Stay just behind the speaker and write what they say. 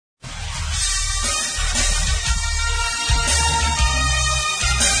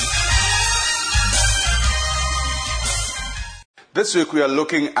This week we are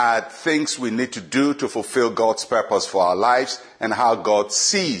looking at things we need to do to fulfill God's purpose for our lives and how God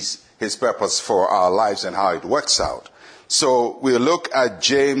sees His purpose for our lives and how it works out. So we'll look at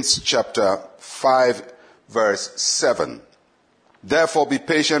James chapter 5 verse 7. Therefore be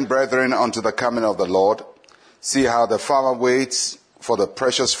patient, brethren, unto the coming of the Lord. See how the farmer waits for the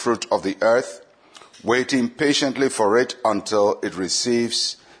precious fruit of the earth, waiting patiently for it until it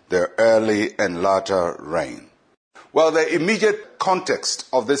receives the early and latter rain. Well, the immediate context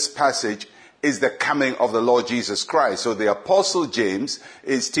of this passage is the coming of the Lord Jesus Christ. So the Apostle James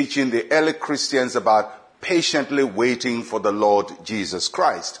is teaching the early Christians about patiently waiting for the Lord Jesus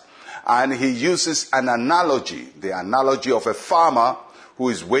Christ. And he uses an analogy, the analogy of a farmer who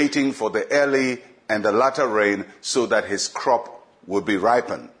is waiting for the early and the latter rain so that his crop will be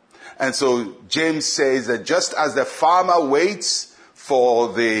ripened. And so James says that just as the farmer waits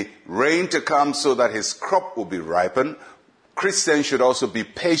for the rain to come so that his crop will be ripened, Christians should also be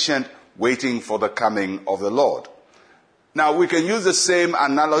patient waiting for the coming of the Lord. Now, we can use the same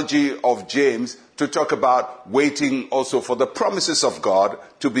analogy of James to talk about waiting also for the promises of God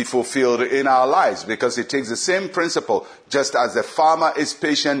to be fulfilled in our lives, because it takes the same principle. Just as the farmer is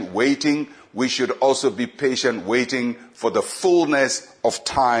patient waiting, we should also be patient waiting for the fullness of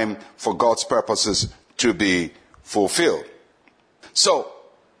time for God's purposes to be fulfilled. So,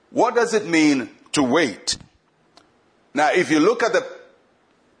 what does it mean to wait? Now, if you look at the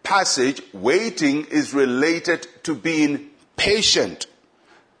passage, waiting is related to being patient.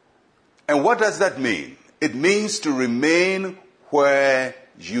 And what does that mean? It means to remain where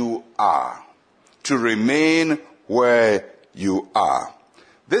you are. To remain where you are.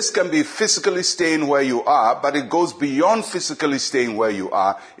 This can be physically staying where you are, but it goes beyond physically staying where you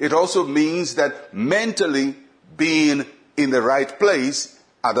are. It also means that mentally being in the right place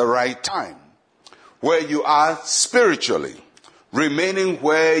at the right time. Where you are spiritually. Remaining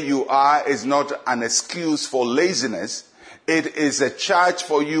where you are is not an excuse for laziness. It is a charge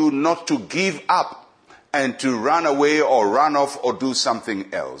for you not to give up and to run away or run off or do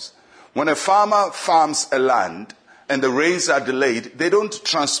something else. When a farmer farms a land and the rains are delayed, they don't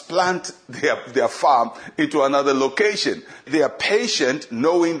transplant their farm into another location. They are patient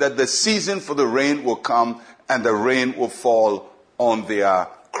knowing that the season for the rain will come and the rain will fall on their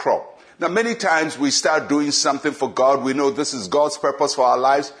crop. Now, many times we start doing something for God. We know this is God's purpose for our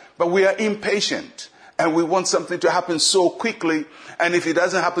lives, but we are impatient and we want something to happen so quickly. And if it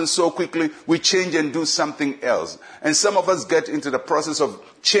doesn't happen so quickly, we change and do something else. And some of us get into the process of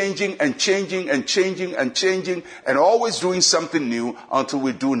changing and changing and changing and changing and always doing something new until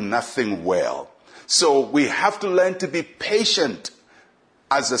we do nothing well. So we have to learn to be patient.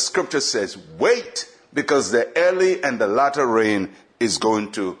 As the scripture says, wait, because the early and the latter rain is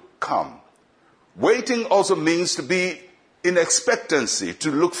going to come. Waiting also means to be in expectancy,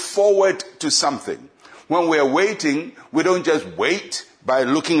 to look forward to something. When we are waiting, we don't just wait by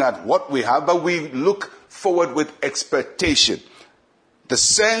looking at what we have, but we look forward with expectation. The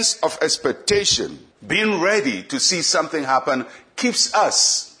sense of expectation, being ready to see something happen, keeps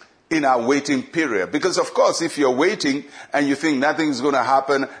us in our waiting period. Because of course, if you're waiting and you think nothing is going to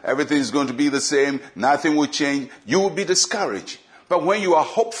happen, everything is going to be the same, nothing will change, you will be discouraged. But when you are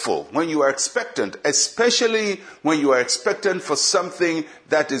hopeful, when you are expectant, especially when you are expectant for something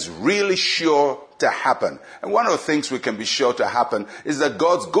that is really sure to happen. And one of the things we can be sure to happen is that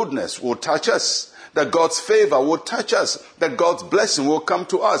God's goodness will touch us, that God's favor will touch us, that God's blessing will come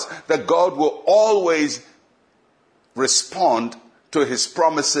to us, that God will always respond to His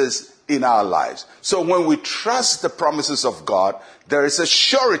promises in our lives. So when we trust the promises of God, there is a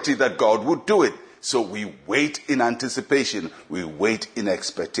surety that God will do it. So we wait in anticipation. We wait in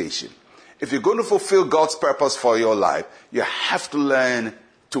expectation. If you're going to fulfill God's purpose for your life, you have to learn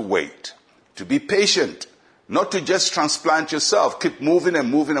to wait, to be patient, not to just transplant yourself, keep moving and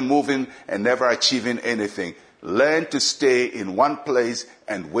moving and moving and never achieving anything. Learn to stay in one place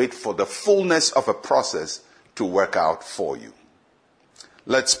and wait for the fullness of a process to work out for you.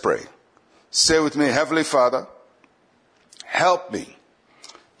 Let's pray. Say with me, Heavenly Father, help me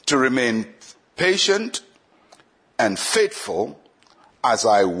to remain patient and faithful as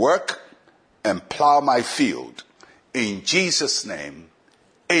I work and plow my field. In Jesus' name,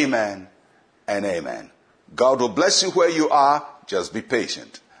 amen and amen. God will bless you where you are. Just be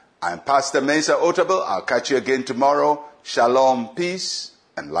patient. I'm Pastor Mensa Otabil. I'll catch you again tomorrow. Shalom, peace,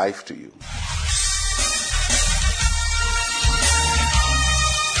 and life to you.